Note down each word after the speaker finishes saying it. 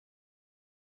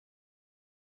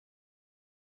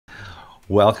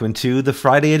Welcome to the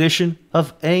Friday edition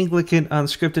of Anglican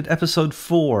Unscripted, episode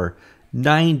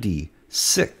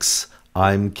 496.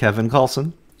 I'm Kevin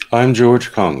Carlson. I'm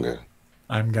George Conger.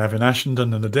 I'm Gavin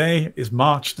Ashenden, and the day is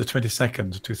March the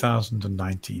 22nd,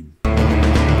 2019.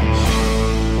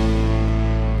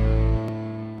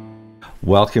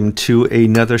 Welcome to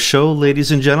another show,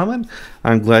 ladies and gentlemen.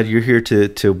 I'm glad you're here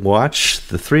to watch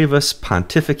the three of us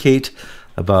pontificate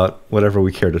about whatever we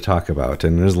care to talk about.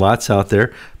 And there's lots out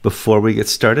there. Before we get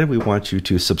started, we want you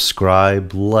to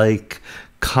subscribe, like,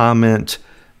 comment,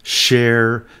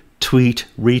 share, tweet,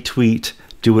 retweet,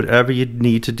 do whatever you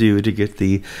need to do to get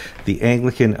the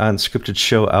Anglican Unscripted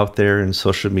show out there in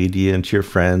social media and to your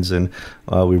friends. And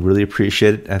we really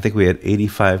appreciate it. I think we had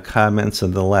 85 comments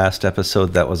in the last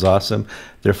episode. That was awesome.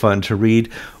 They're fun to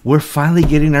read. We're finally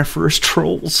getting our first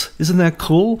trolls. Isn't that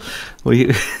cool?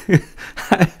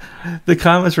 The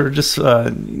comments were just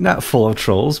not full of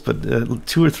trolls, but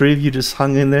two or three of you just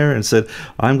hung in there and said,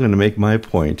 I'm going to make my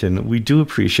point. And we do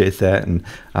appreciate that. And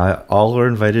all are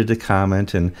invited to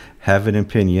comment and have an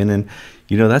opinion. And,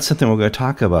 you know, that's something we're going to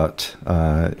talk about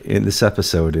in this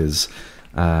episode is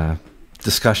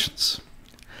discussions.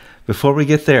 Before we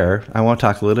get there, I want to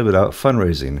talk a little bit about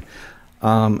fundraising.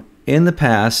 In the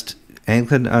past,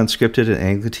 Anglican Unscripted and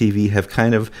AnglicanTV have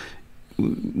kind of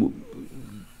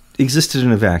existed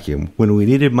in a vacuum. When we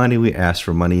needed money, we asked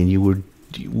for money, and you were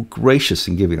gracious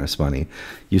in giving us money.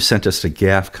 You sent us to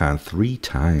GAFCON 3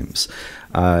 times.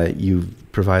 You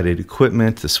provided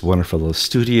equipment, this wonderful little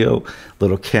studio,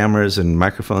 little cameras and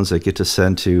microphones that get to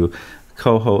send to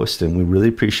co-host, and we really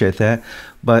appreciate that.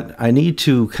 But I need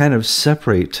to kind of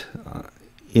separate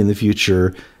in the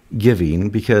future giving,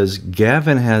 because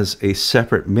Gavin has a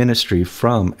separate ministry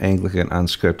from Anglican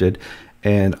Unscripted,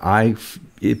 and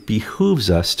it behooves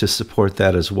us to support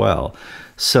that as well.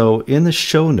 So in the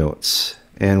show notes,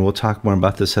 and we'll talk more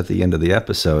about this at the end of the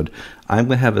episode, I'm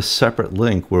going to have a separate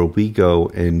link where we go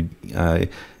and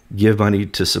give money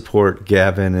to support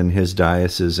Gavin and his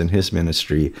diocese and his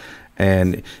ministry.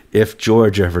 And if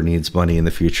George ever needs money in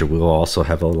the future, we'll also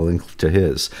have a link to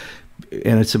his.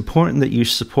 And it's important that you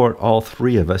support all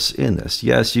three of us in this.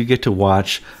 Yes, you get to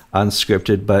watch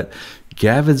Unscripted, but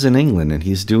Gavin's in England, and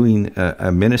he's doing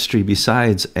a ministry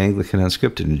besides Anglican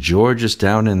Unscripted. And George is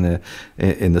down in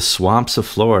the swamps of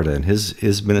Florida, and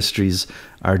his ministries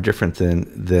are different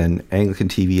than Anglican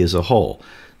TV as a whole.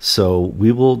 So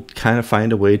we will kind of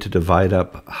find a way to divide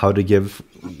up how to give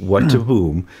what to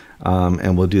whom,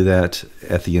 and we'll do that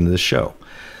at the end of the show.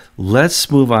 Let's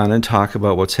move on and talk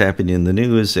about what's happening in the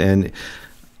news. And,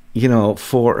 you know,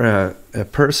 for a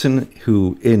person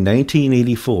who in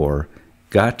 1984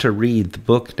 got to read the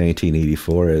book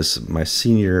 1984 as my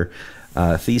senior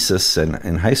thesis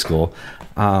in high school,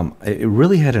 it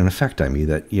really had an effect on me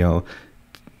that, you know,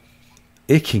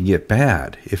 it can get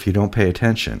bad if you don't pay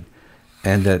attention.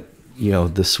 And that, you know,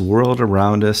 this world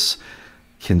around us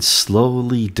can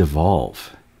slowly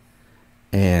devolve.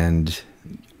 And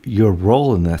your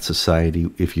role in that society,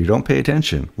 if you don't pay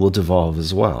attention, will devolve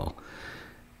as well.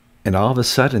 And all of a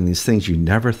sudden, these things you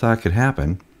never thought could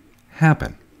happen.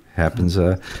 Happens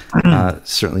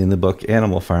certainly in the book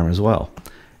Animal Farm as well.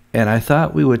 And I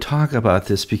thought we would talk about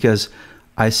this because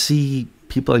I see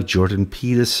people like Jordan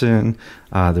Peterson.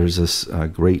 There's this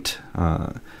great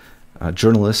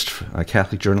journalist, a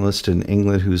Catholic journalist in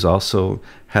England who's also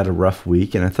had a rough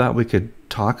week. And I thought we could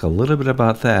talk a little bit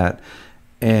about that.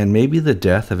 And maybe the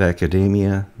death of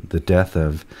academia, the death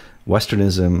of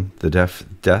Westernism, the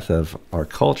death of our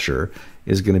culture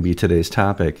is going to be today's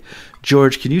topic.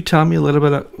 George, can you tell me a little bit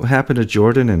about what happened to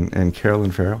Jordan and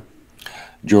Carolyn Farrell?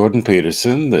 Jordan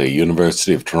Peterson, the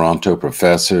University of Toronto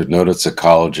professor, noted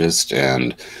psychologist,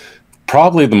 and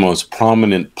probably the most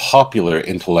prominent popular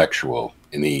intellectual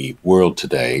in the world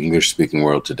today, English-speaking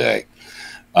world today,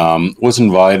 was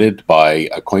invited by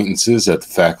acquaintances at the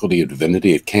Faculty of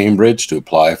Divinity at Cambridge to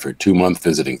apply for a 2-month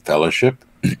visiting fellowship.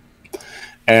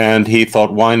 And he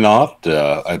thought, why not?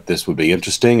 This would be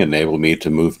interesting, enable me to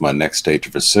move my next stage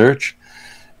of research.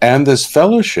 And this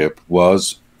fellowship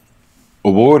was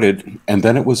awarded, and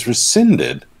then it was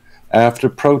rescinded after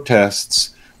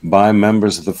protests by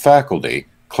members of the faculty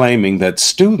claiming that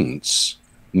students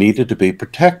needed to be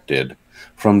protected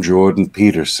from Jordan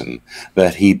Peterson,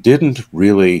 that he didn't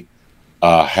really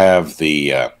have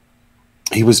the,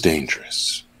 he was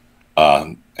dangerous.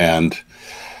 And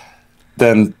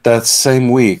then that same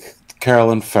week,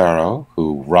 Carolyn Farrell,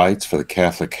 who writes for the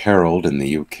Catholic Herald in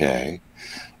the UK,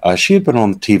 she had been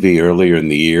on TV earlier in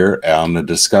the year on a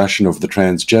discussion of the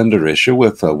transgender issue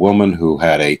with a woman who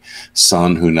had a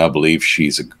son who now believes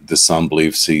the son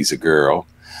believes she's a girl.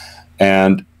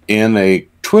 And in a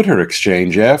Twitter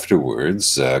exchange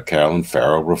afterwards, Carolyn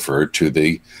Farrow referred to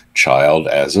the child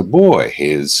as a boy,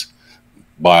 his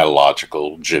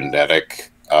biological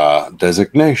genetic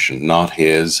designation, not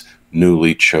his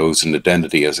newly chosen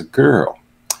identity as a girl.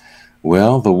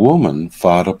 Well, the woman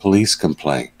filed a police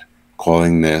complaint,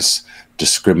 calling this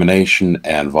discrimination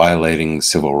and violating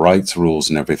civil rights rules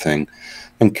and everything.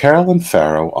 And Carolyn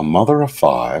Farrow, a mother of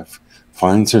 5,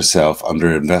 finds herself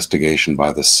under investigation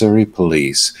by the Surrey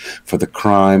police for the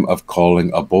crime of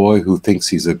calling a boy who thinks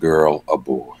he's a girl a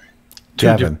boy.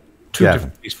 Two different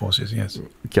police forces, yes.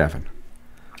 Gavin,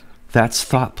 that's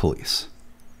thought police.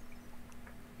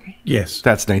 Yes.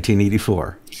 That's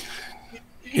 1984.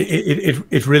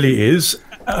 It really is.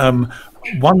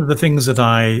 One of the things that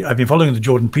I've been following the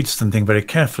Jordan Peterson thing very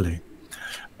carefully,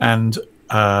 and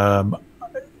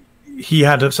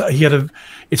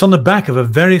it's on the back of a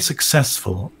very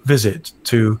successful visit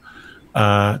to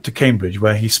Cambridge,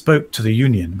 where he spoke to the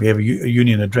union. We have a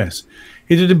union address.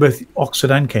 He did in both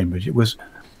Oxford and Cambridge.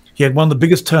 He had one of the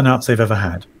biggest turnouts they've ever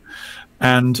had,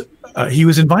 and he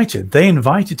was invited. They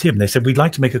invited him. They said, "We'd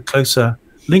like to make a closer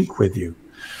link with you."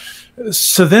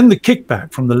 So then the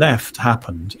kickback from the left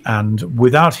happened, and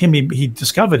without him, he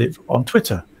discovered it on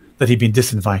Twitter that he'd been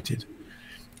disinvited.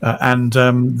 And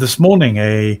this morning,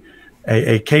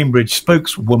 a Cambridge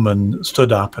spokeswoman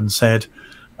stood up and said,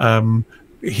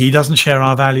 he doesn't share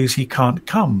our values, he can't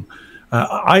come.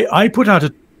 I put out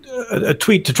a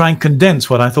tweet to try and condense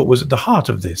what I thought was at the heart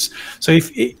of this. So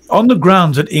on the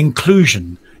grounds that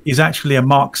inclusion is actually a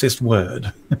Marxist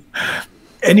word,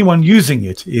 anyone using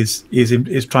it is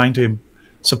trying to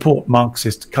support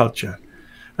Marxist culture.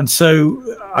 And so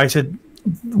I said,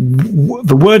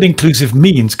 the word inclusive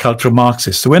means cultural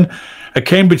Marxist. So when a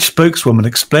Cambridge spokeswoman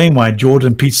explained why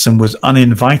Jordan Peterson was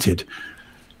uninvited,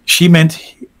 she meant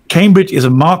Cambridge is a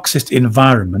Marxist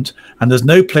environment and there's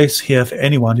no place here for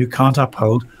anyone who can't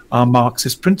uphold our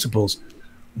Marxist principles.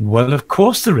 Well, of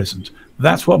course there isn't.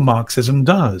 That's what Marxism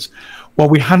does. What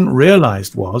we hadn't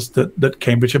realized was that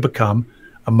Cambridge had become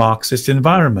a Marxist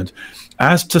environment,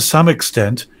 as to some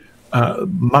extent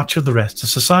much of the rest of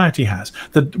society has.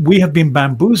 That we have been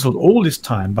bamboozled all this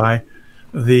time by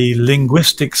the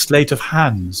linguistic sleight of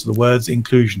hands, the words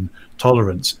inclusion,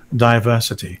 tolerance,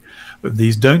 diversity. But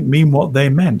these don't mean what they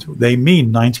meant. They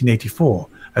mean 1984,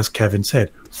 as Kevin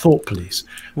said, thought police.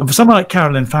 And for someone like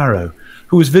Carolyn Farrow,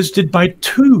 who was visited by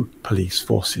 2 police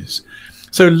forces.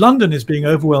 So London is being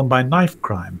overwhelmed by knife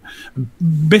crime.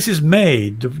 Mrs.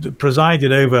 May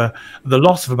presided over the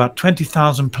loss of about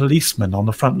 20,000 policemen on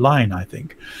the front line, I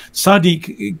think.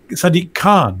 Sadiq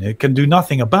Khan can do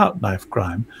nothing about knife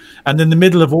crime. And in the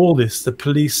middle of all this, the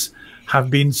police have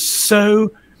been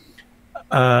so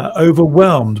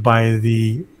overwhelmed by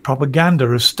the propaganda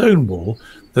of Stonewall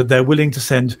that they're willing to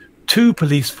send 2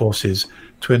 police forces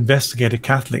to investigate a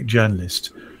Catholic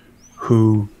journalist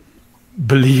who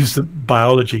believes that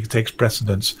biology takes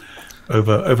precedence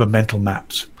over mental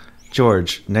maps.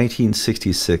 George,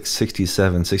 1966,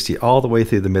 67, 60, all the way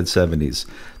through the mid-70s,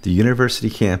 the university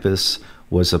campus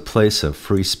was a place of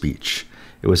free speech.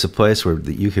 It was a place where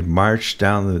you could march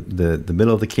down the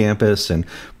middle of the campus and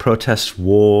protest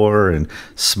war and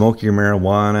smoke your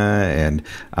marijuana and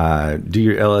do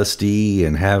your LSD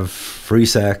and have free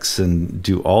sex and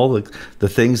do all the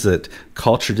things that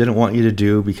culture didn't want you to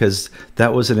do, because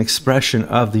that was an expression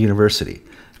of the university.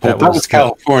 That was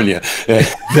California.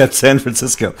 That's San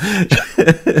Francisco.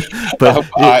 But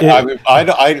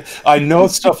I know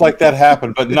stuff like that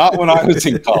happened, but not when I was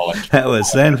in college. That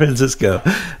was San Francisco.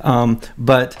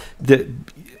 But the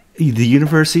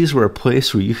universities were a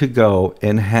place where you could go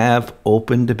and have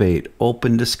open debate,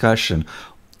 open discussion,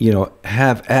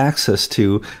 have access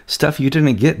to stuff you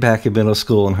didn't get back in middle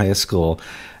school and high school.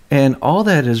 And all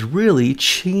that has really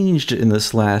changed in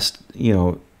this last,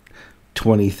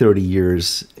 20, 30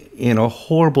 years in a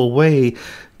horrible way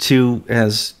to,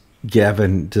 as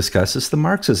Gavin discusses, the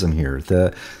Marxism here,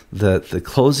 the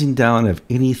closing down of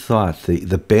any thought,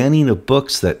 the banning of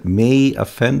books that may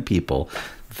offend people,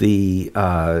 the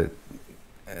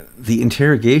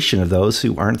interrogation of those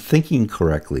who aren't thinking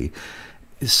correctly.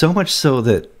 So much so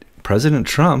that President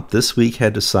Trump this week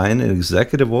had to sign an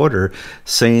executive order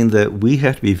saying that we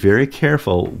have to be very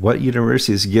careful what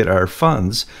universities get our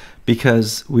funds,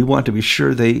 because we want to be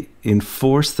sure they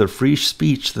enforce the free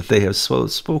speech that they have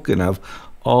spoken of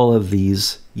all of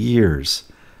these years.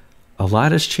 A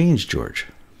lot has changed, George.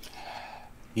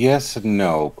 Yes and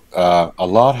no. A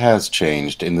lot has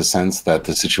changed in the sense that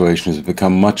the situation has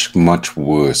become much, much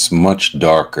worse, much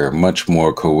darker, much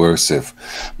more coercive,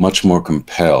 much more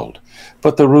compelled.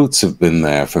 But the roots have been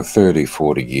there for 30,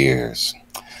 40 years.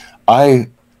 I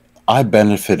I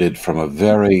benefited from a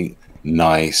very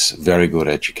nice, very good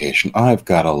education. I've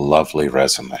got a lovely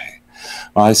resume.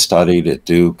 I studied at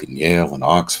Duke and Yale and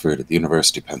Oxford, at the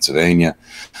University of Pennsylvania.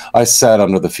 I sat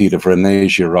under the feet of René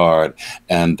Girard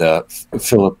and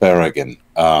Philip Berrigan.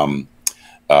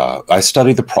 I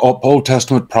studied the Old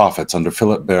Testament prophets under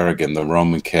Philip Berrigan, the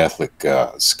Roman Catholic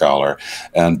scholar,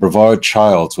 and Brevard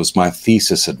Childs was my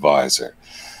thesis advisor.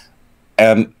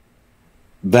 And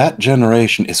that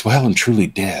generation is well and truly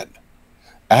dead.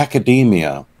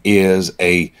 Academia is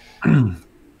a...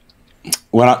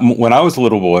 When I was a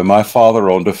little boy, my father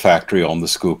owned a factory on the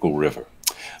Schuylkill River.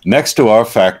 Next to our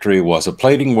factory was a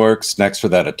plating works, next to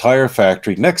that a tire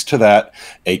factory, next to that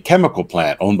a chemical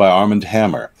plant owned by Armand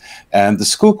Hammer. And the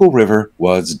Schuylkill River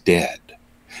was dead.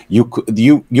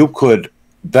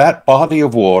 That body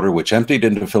of water which emptied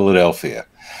into Philadelphia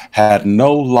had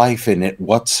no life in it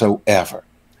whatsoever.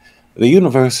 The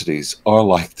universities are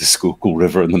like the Schuylkill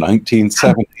River in the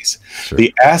 1970s. Sure.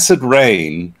 The acid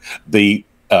rain, the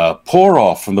pour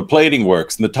off from the plating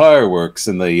works and the tire works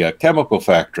and the chemical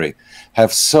factory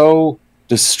have so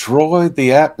destroyed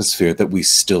the atmosphere that we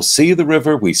still see the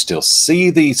river, we still see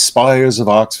the spires of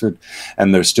Oxford,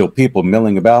 and there's still people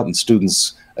milling about and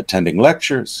students attending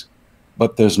lectures,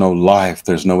 but there's no life,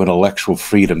 there's no intellectual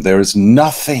freedom, there is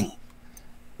nothing.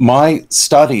 My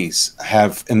studies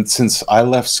have, and since I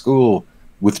left school,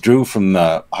 withdrew from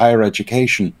the higher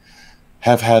education,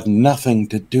 have had nothing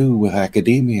to do with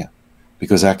academia,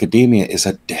 because academia is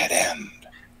a dead end.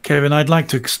 Kevin, I'd like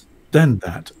to extend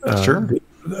that. Sure.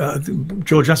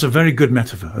 George, that's a very good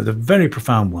metaphor, a very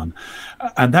profound one.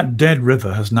 And that dead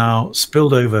river has now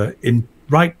spilled over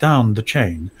right down the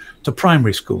chain to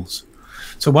primary schools.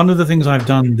 So one of the things I've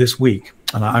done this week,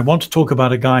 and I want to talk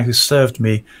about a guy who served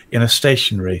me in a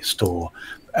stationery store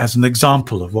as an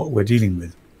example of what we're dealing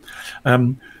with.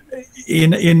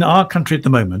 In our country at the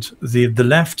moment, the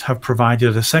left have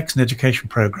provided a sex and education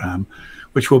program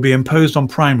which will be imposed on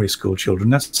primary school children.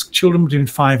 That's children between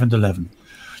 5 and 11,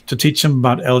 to teach them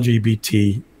about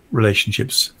LGBT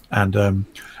relationships and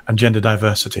gender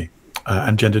diversity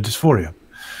and gender dysphoria.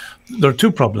 There are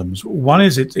two problems. One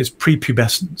is it's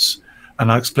prepubescence,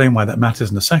 and I'll explain why that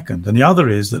matters in a second. And the other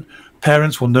is that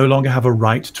parents will no longer have a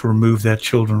right to remove their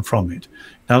children from it.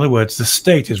 In other words, the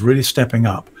state is really stepping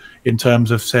up in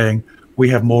terms of saying, we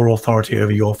have more authority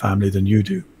over your family than you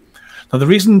do. Now, the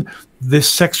reason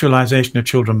this sexualization of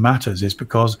children matters is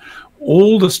because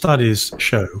all the studies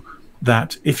show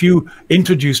that if you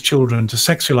introduce children to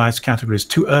sexualized categories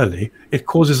too early, it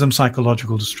causes them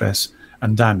psychological distress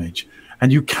and damage.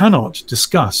 And you cannot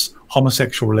discuss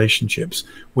homosexual relationships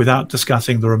without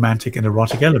discussing the romantic and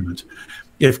erotic element.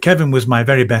 If Kevin was my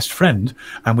very best friend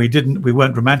and we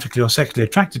weren't romantically or sexually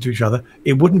attracted to each other,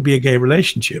 it wouldn't be a gay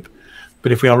relationship.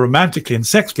 But if we are romantically and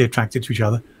sexually attracted to each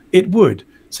other, it would.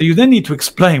 So you then need to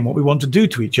explain what we want to do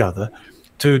to each other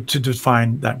to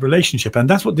define that relationship. And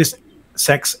that's what this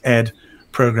sex ed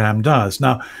program does.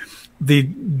 Now, the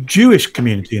Jewish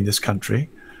community in this country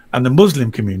and the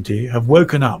Muslim community have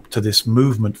woken up to this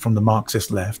movement from the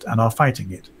Marxist left and are fighting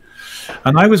it.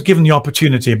 And I was given the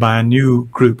opportunity by a new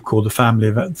group called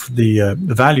the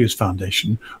Values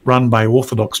Foundation, run by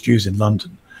Orthodox Jews in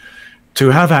London, to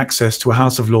have access to a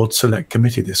House of Lords Select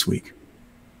Committee this week.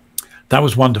 That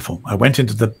was wonderful. I went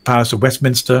into the Palace of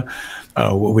Westminster.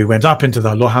 We went up into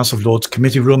the House of Lords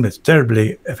committee room. It's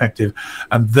terribly effective.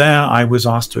 And there I was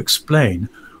asked to explain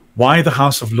why the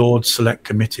House of Lords Select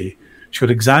Committee should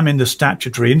examine the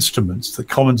statutory instruments that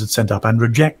Commons had sent up and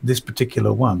reject this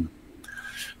particular one.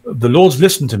 The Lords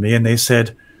listened to me and they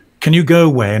said, can you go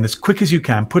away and as quick as you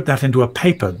can put that into a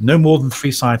paper no more than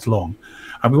 3 sides long,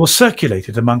 and we will circulate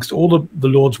it amongst all the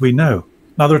Lords we know.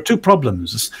 Now, there are two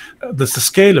problems. The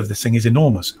scale of this thing is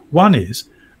enormous. One is,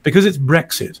 because it's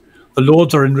Brexit, the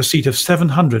Lords are in receipt of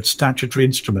 700 statutory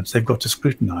instruments they've got to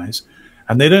scrutinise,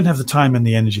 and they don't have the time and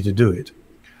the energy to do it.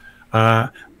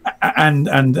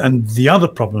 And the other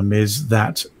problem is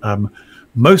that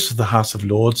most of the House of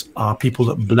Lords are people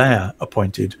that Blair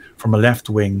appointed from a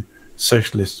left-wing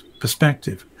socialist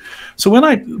perspective. So when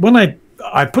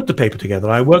I put the paper together,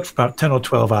 I worked for about 10 or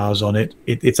 12 hours on it.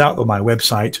 It's out on my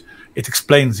website. It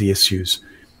explains the issues.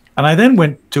 And I then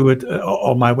went to it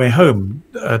on my way home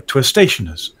to a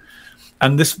stationer's.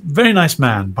 And this very nice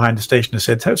man behind the stationer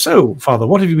said, so, Father,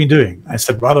 what have you been doing? I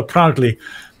said rather proudly,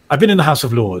 I've been in the House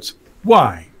of Lords.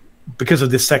 Why? Because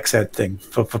of this sex ed thing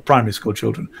for primary school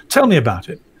children. Tell me about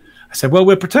it. I said, well,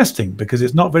 we're protesting because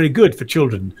it's not very good for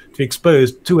children to be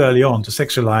exposed too early on to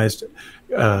sexualized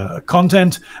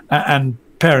content, and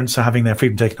parents are having their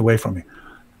freedom taken away from you.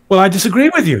 Well, I disagree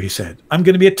with you, he said. I'm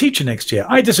going to be a teacher next year.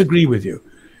 I disagree with you.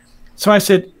 So I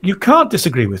said, you can't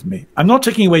disagree with me. I'm not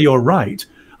taking away your right.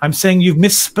 I'm saying you've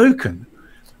misspoken.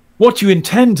 What you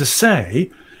intend to say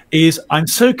is, I'm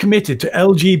so committed to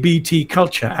LGBT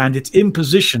culture and its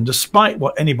imposition, despite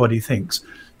what anybody thinks,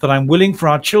 that I'm willing for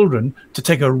our children to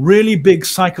take a really big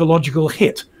psychological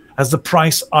hit as the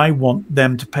price I want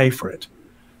them to pay for it.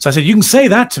 So I said, you can say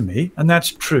that to me, and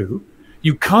that's true.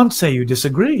 You can't say you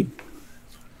disagree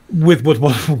with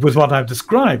what I've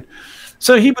described.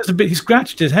 So he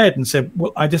scratched his head and said,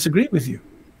 well, I disagree with you.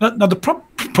 Now the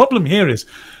problem here is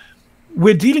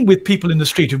we're dealing with people in the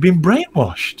street who've been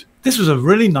brainwashed. This was a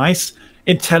really nice,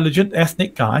 intelligent,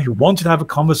 ethnic guy who wanted to have a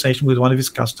conversation with one of his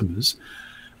customers.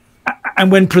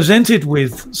 And when presented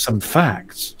with some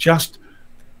facts, just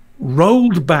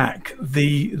rolled back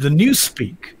the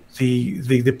newspeak,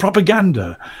 the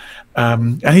propaganda,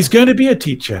 and he's going to be a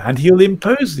teacher, and he'll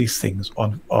impose these things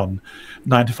on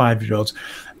 9 to 5-year-olds.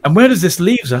 And where does this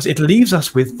leave us? It leaves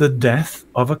us with the death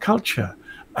of a culture.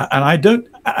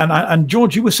 And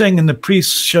George, you were saying in the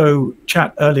pre-show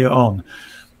chat earlier on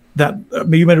that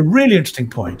you made a really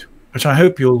interesting point, which I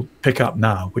hope you'll pick up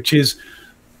now, which is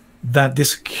that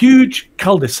this huge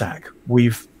cul-de-sac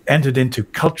we've entered into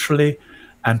culturally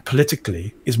and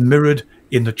politically is mirrored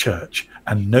in the church,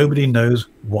 and nobody knows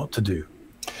what to do.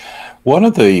 One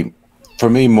of the, for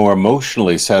me, more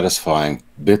emotionally satisfying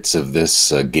bits of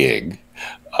this gig,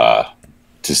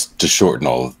 to shorten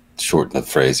the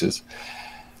phrases,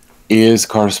 is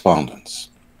correspondence.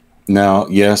 Now,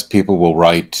 yes, people will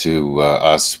write to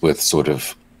us with sort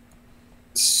of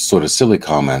silly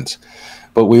comments,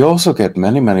 but we also get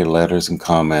many, many letters and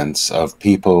comments of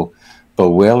people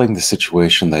bewailing the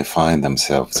situation they find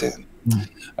themselves in.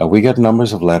 We get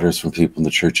numbers of letters from people in the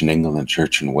church in England and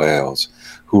church in Wales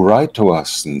who write to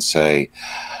us and say,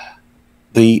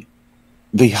 the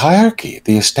hierarchy,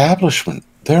 the establishment,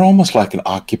 they're almost like an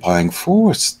occupying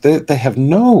force. They have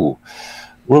no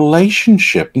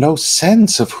relationship, no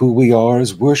sense of who we are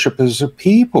as worshippers or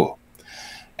people.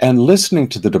 And listening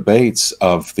to the debates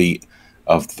of the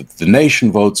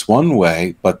nation votes one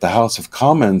way, but the House of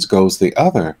Commons goes the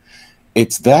other,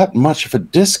 it's that much of a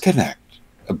disconnect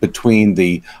between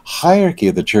the hierarchy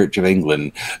of the Church of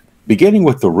England, beginning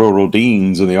with the rural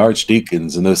deans and the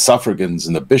archdeacons and the suffragans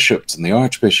and the bishops and the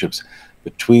archbishops,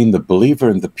 between the believer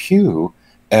and the pew,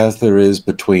 as there is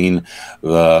between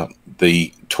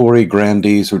the Tory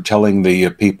grandees who are telling the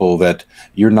people that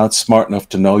you're not smart enough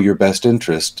to know your best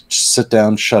interest. Sit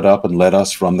down, shut up, and let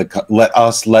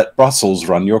let Brussels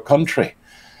run your country.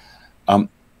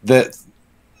 The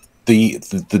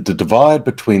divide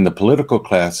between the political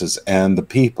classes and the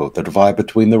people, the divide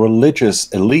between the religious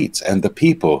elites and the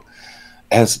people,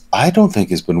 I don't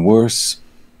think has been worse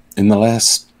in the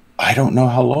last, I don't know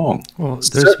how long. Well,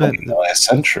 certainly in the last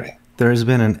century. There has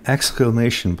been an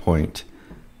exclamation point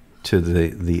to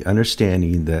the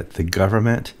understanding that the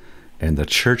government and the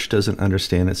church doesn't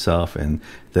understand itself, and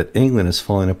that England is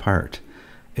falling apart.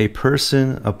 A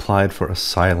person applied for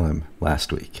asylum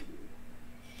last week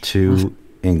to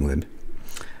England,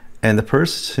 and the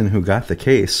person who got the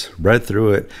case read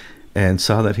through it and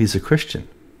saw that he's a Christian,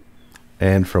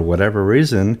 and for whatever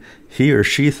reason he or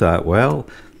she thought, well,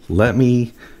 let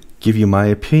me give you my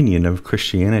opinion of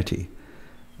Christianity.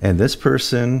 And this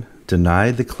person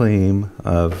denied the claim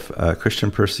of Christian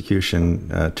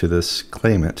persecution to this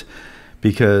claimant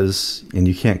because, and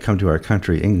you can't come to our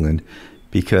country, England,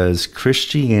 because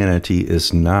Christianity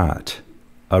is not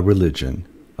a religion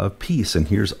of peace. And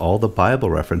here's all the Bible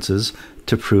references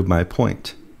to prove my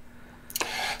point.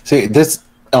 See, this,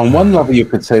 on one level you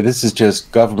could say this is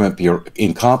just government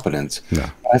incompetence. No.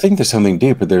 I think there's something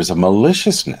deeper. There's a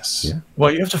maliciousness. Yeah.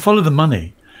 Well, you have to follow the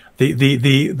money.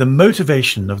 The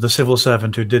motivation of the civil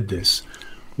servant who did this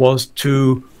was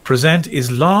to present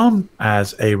Islam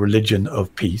as a religion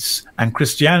of peace and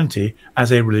Christianity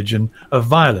as a religion of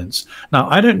violence. Now,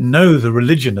 I don't know the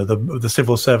religion of the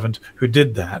civil servant who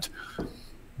did that,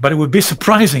 but it would be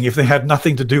surprising if they had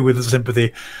nothing to do with the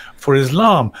sympathy for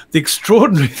Islam. The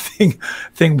extraordinary thing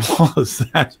was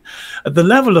that at the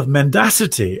level of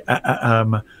mendacity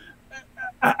and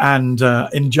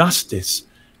injustice,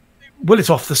 well,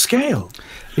 it's off the scale.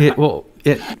 It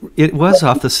was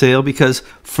off the scale because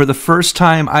for the first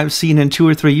time I've seen in 2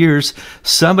 or 3 years,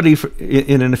 somebody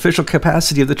in an official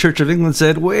capacity of the Church of England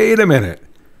said, wait a minute.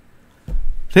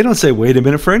 They don't say wait a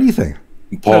minute for anything.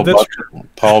 Paul Butler,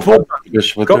 God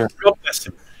bless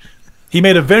him. He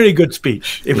made a very good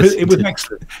speech. It was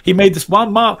excellent. He made this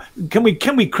one. Mark, can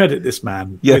we credit this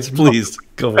man? Yes, please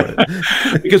go ahead.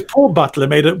 Because Paul Butler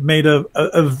made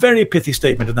a very pithy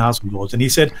statement in the House of Lords, and he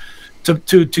said,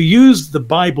 to use the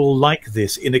Bible like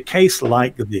this in a case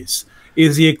like this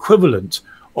is the equivalent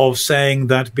of saying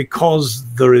that because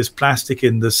there is plastic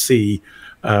in the sea,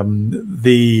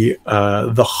 the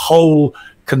whole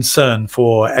concern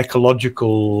for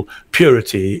ecological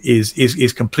purity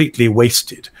is completely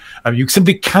wasted. You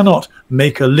simply cannot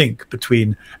make a link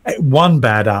between one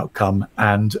bad outcome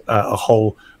and a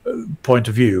whole point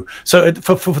of view. So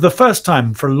for the first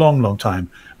time, for a long, long time,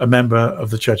 a member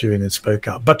of the Church of England spoke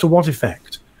up. But to what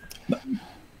effect?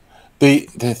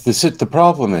 The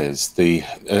problem is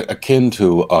akin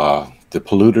to the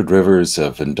polluted rivers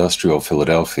of industrial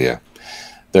Philadelphia.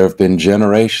 There have been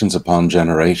generations upon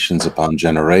generations upon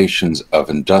generations of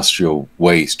industrial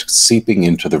waste seeping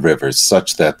into the rivers,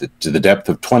 such that to the depth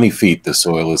of 20 feet, the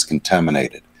soil is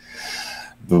contaminated.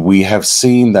 We have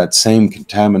seen that same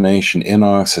contamination in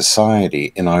our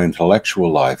society, in our intellectual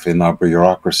life, in our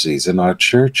bureaucracies, in our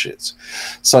churches,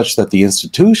 such that the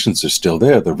institutions are still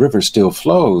there, the river still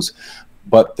flows,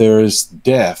 but there is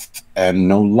death and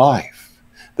no life.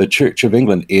 The Church of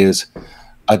England is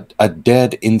a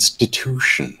dead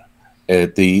institution.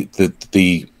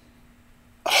 The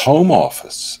Home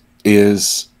Office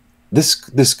is,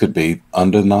 this could be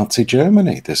under Nazi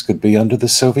Germany. This could be under the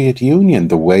Soviet Union,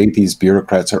 the way these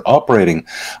bureaucrats are operating,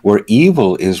 where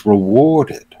evil is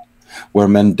rewarded, where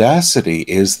mendacity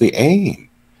is the aim.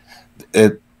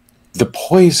 The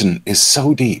poison is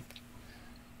so deep.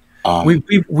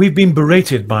 We've been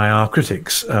berated by our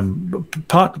critics,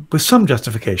 part with some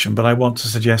justification, but I want to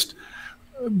suggest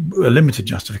a limited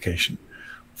justification,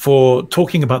 for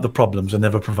talking about the problems and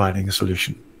never providing a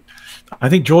solution. I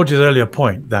think George's earlier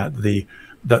point that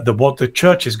what the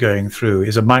church is going through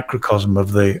is a microcosm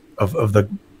of the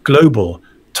global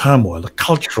turmoil, the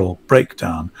cultural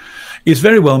breakdown, is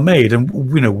very well made. And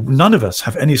none of us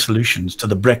have any solutions to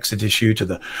the Brexit issue, to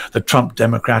the Trump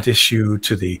Democrat issue,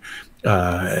 to the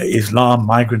Islam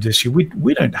migrant issue.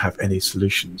 We don't have any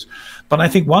solutions. But I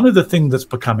think one of the things that's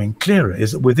becoming clearer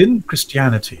is that within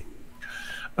Christianity,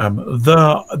 there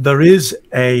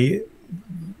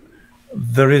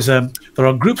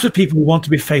are groups of people who want to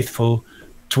be faithful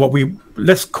to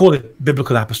let's call it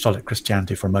biblical apostolic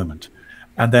Christianity for a moment,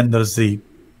 and then there's the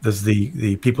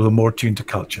people who are more attuned to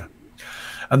culture.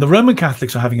 And the Roman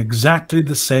Catholics are having exactly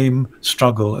the same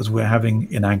struggle as we're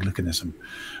having in Anglicanism.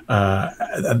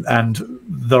 And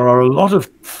there are a lot of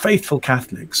faithful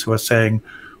Catholics who are saying,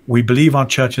 we believe our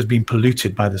church has been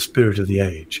polluted by the spirit of the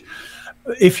age.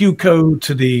 If you go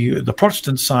to the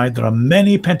Protestant side, there are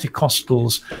many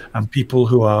Pentecostals and people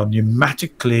who are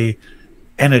pneumatically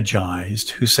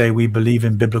energized, who say we believe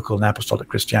in biblical and apostolic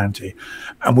Christianity,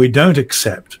 and we don't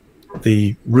accept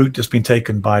the route that's been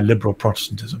taken by liberal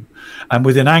Protestantism. And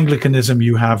within Anglicanism,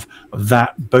 you have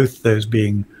both those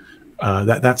being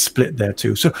that split there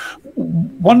too. So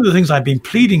one of the things I've been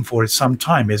pleading for some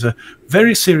time is a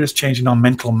very serious change in our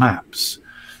mental maps.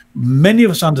 Many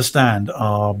of us understand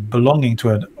our belonging to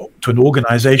an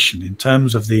organization in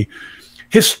terms of the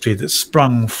history that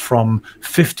sprung from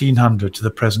 1500 to the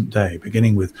present day,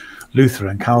 beginning with Luther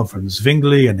and Calvin,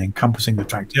 Zwingli, and encompassing the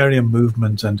Tractarian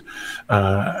movement, and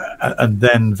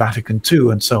then Vatican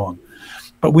II, and so on.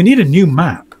 But we need a new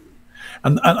map.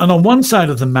 And on one side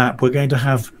of the map, we're going to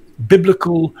have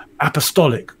biblical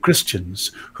apostolic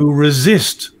Christians who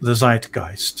resist the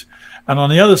zeitgeist, and on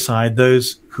the other side,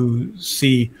 those who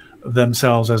see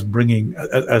themselves as bringing,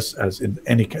 as in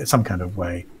some kind of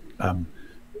way,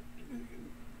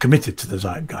 committed to the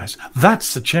zeitgeist.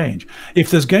 That's the change. If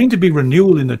there's going to be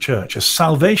renewal in the church, a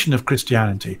salvation of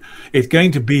Christianity, it's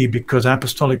going to be because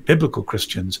apostolic biblical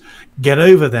Christians get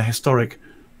over their historic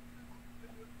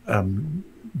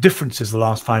differences the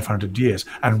last 500 years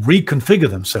and reconfigure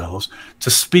themselves to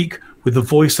speak with the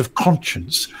voice of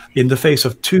conscience in the face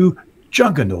of two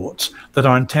juggernauts that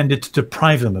are intended to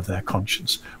deprive them of their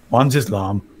conscience. One's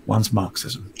Islam, one's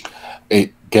Marxism.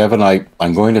 Hey, Gavin,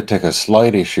 I'm going to take a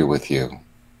slight issue with you.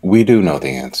 We do know the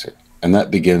answer, and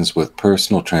that begins with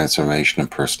personal transformation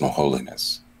and personal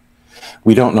holiness.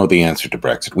 We don't know the answer to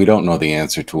Brexit. We don't know the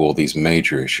answer to all these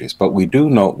major issues, but we do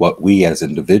know what we as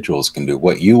individuals can do,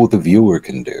 what you, the viewer,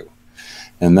 can do.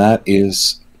 And that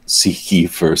is seek ye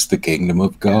first the kingdom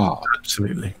of God.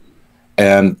 Absolutely.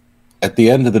 And at the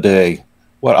end of the day,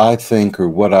 what I think or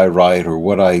what I write or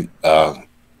what I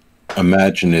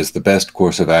imagine is the best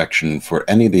course of action for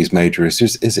any of these major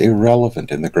issues is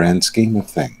irrelevant in the grand scheme of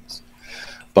things.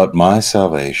 But my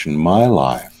salvation, my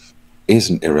life,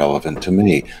 isn't irrelevant to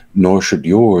me, nor should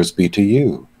yours be to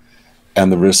you.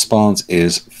 And the response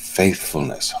is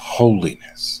faithfulness,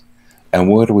 holiness. And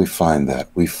where do we find that?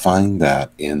 We find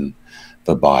that in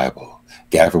the Bible.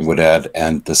 Gavin would add,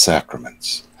 and the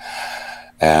sacraments.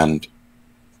 And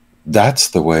that's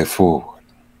the way forward.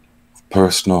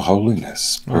 personal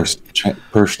holiness,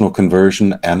 personal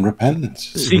conversion and repentance.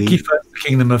 Seek ye first the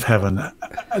kingdom of heaven.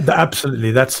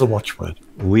 Absolutely, that's the watchword.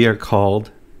 We are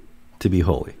called to be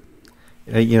holy.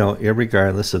 You know,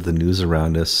 irregardless of the news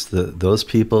around us, those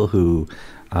people who,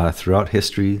 throughout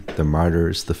history, the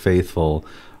martyrs, the faithful,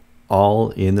 all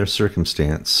in their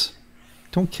circumstance.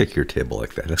 Don't kick your table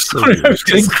like that. That's so Sorry, I was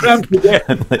getting cramped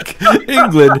again. Like,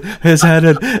 England has had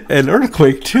an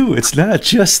earthquake too. It's not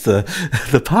just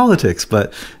the politics,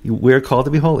 but we're called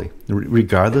to be holy.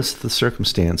 Regardless of the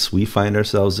circumstance we find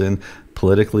ourselves in,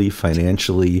 politically,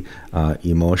 financially,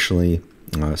 emotionally,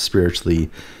 spiritually,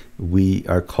 we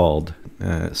are called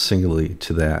singularly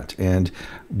to that. And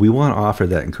we want to offer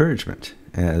that encouragement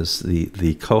as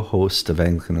the co-host of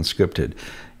Anglican Unscripted.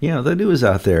 You know, the news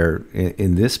out there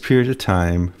in this period of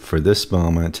time for this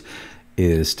moment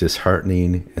is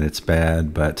disheartening and it's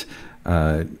bad, but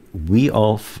we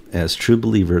all, as true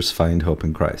believers, find hope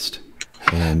in Christ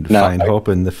and find hope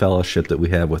in the fellowship that we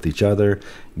have with each other,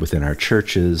 within our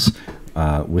churches,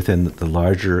 within the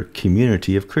larger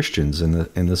community of Christians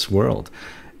in this world.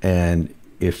 And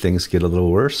if things get a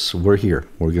little worse, we're here.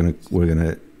 We're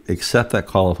gonna accept that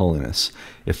call of holiness.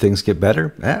 If things get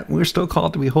better, we're still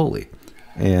called to be holy.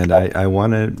 And I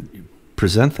want to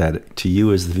present that to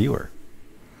you as the viewer.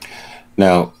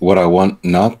 Now, what I want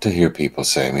not to hear people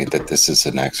say, I mean, that this is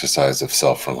an exercise of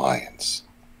self-reliance,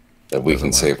 that we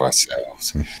can save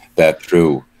ourselves, that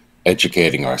through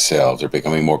educating ourselves or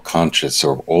becoming more conscious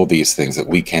of all these things, that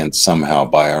we can somehow,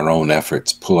 by our own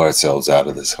efforts, pull ourselves out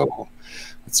of this hole.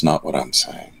 That's not what I'm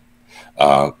saying.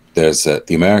 The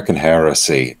American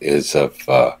heresy is of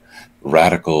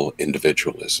radical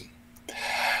individualism.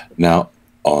 Now,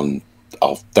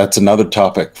 that's another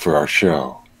topic for our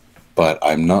show, but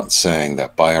I'm not saying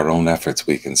that by our own efforts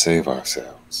we can save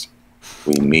ourselves.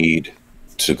 We need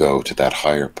to go to that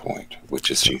higher point, which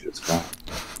is Jesus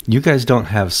Christ. You guys don't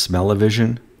have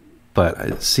smell-o-vision, but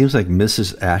it seems like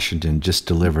Mrs. Ashenden just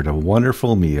delivered a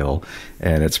wonderful meal,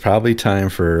 and it's probably time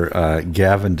for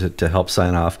Gavin to help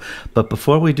sign off. But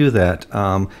before we do that,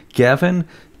 Gavin,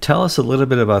 tell us a little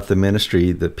bit about the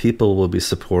ministry that people will be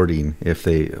supporting if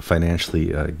they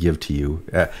financially give to you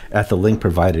at the link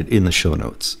provided in the show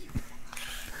notes.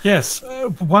 Yes,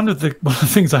 one of the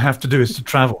things I have to do is to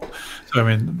travel. So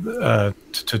I mean,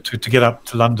 to get up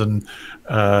to London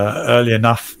early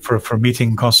enough for a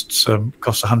meeting costs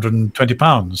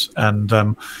 £120, and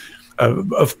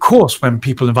of course, when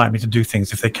people invite me to do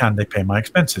things, if they can, they pay my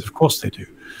expenses. Of course, they do.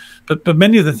 But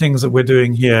many of the things that we're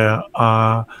doing here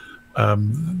are. There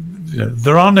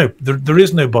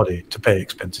is no body to pay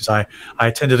expenses. I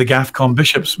attended a GAFCON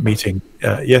bishops meeting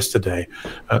yesterday.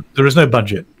 There is no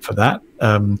budget for that.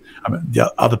 I mean,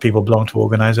 the other people belong to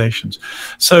organizations.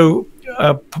 So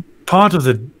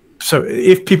so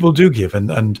if people do give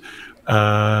there's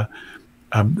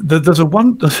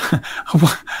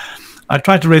I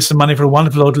tried to raise some money for a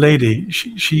wonderful old lady.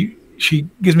 She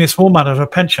gives me a small amount of her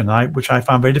pension, which I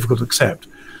found very difficult to accept.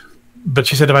 But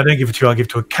she said, if I don't give it to you, I'll give it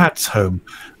to a cat's home.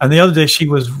 And the other day she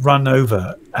was run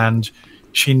over and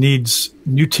she needs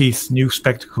new teeth, new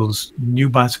spectacles, new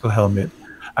bicycle helmet.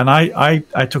 And I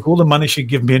took all the money she'd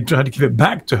given me and tried to give it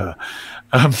back to her.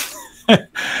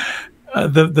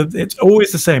 It's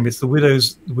always the same. It's the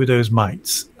widow's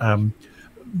mites.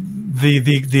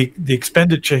 The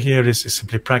expenditure here is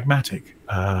simply pragmatic.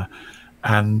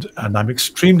 And I'm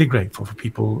extremely grateful for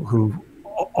people who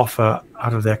offer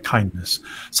out of their kindness.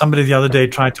 Somebody the other day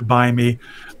tried to buy me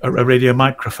a radio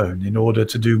microphone in order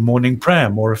to do morning prayer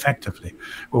more effectively.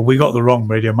 Well, we got the wrong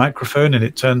radio microphone, and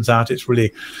it turns out it's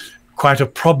really quite a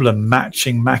problem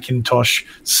matching Macintosh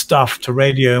stuff to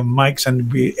radio mics,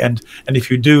 and if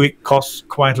you do, it costs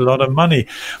quite a lot of money.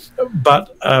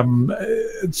 But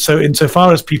so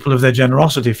insofar as people of their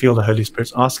generosity feel the Holy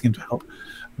Spirit's asking them to help,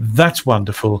 that's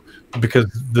wonderful, because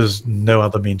there's no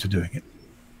other means of doing it.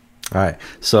 All right,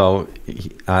 so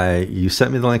you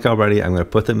sent me the link already. I'm going to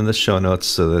put them in the show notes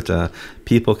so that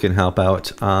people can help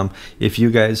out. If you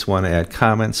guys want to add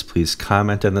comments, please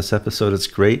comment on this episode. It's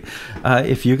great.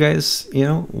 If you guys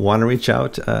want to reach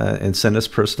out and send us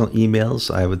personal emails,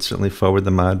 I would certainly forward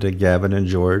them on to Gavin and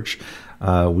George.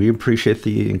 We appreciate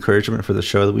the encouragement for the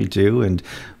show that we do, and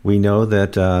we know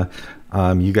that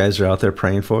you guys are out there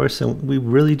praying for us, and we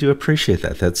really do appreciate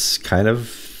that. That's kind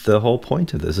of the whole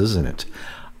point of this, isn't it?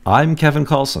 I'm Kevin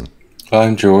Carlson.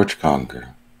 I'm George Conger.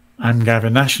 I'm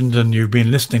Gavin Ashenden. You've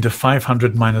been listening to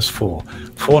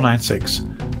 500-4, 496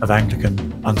 of Anglican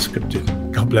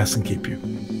Unscripted. God bless and keep you.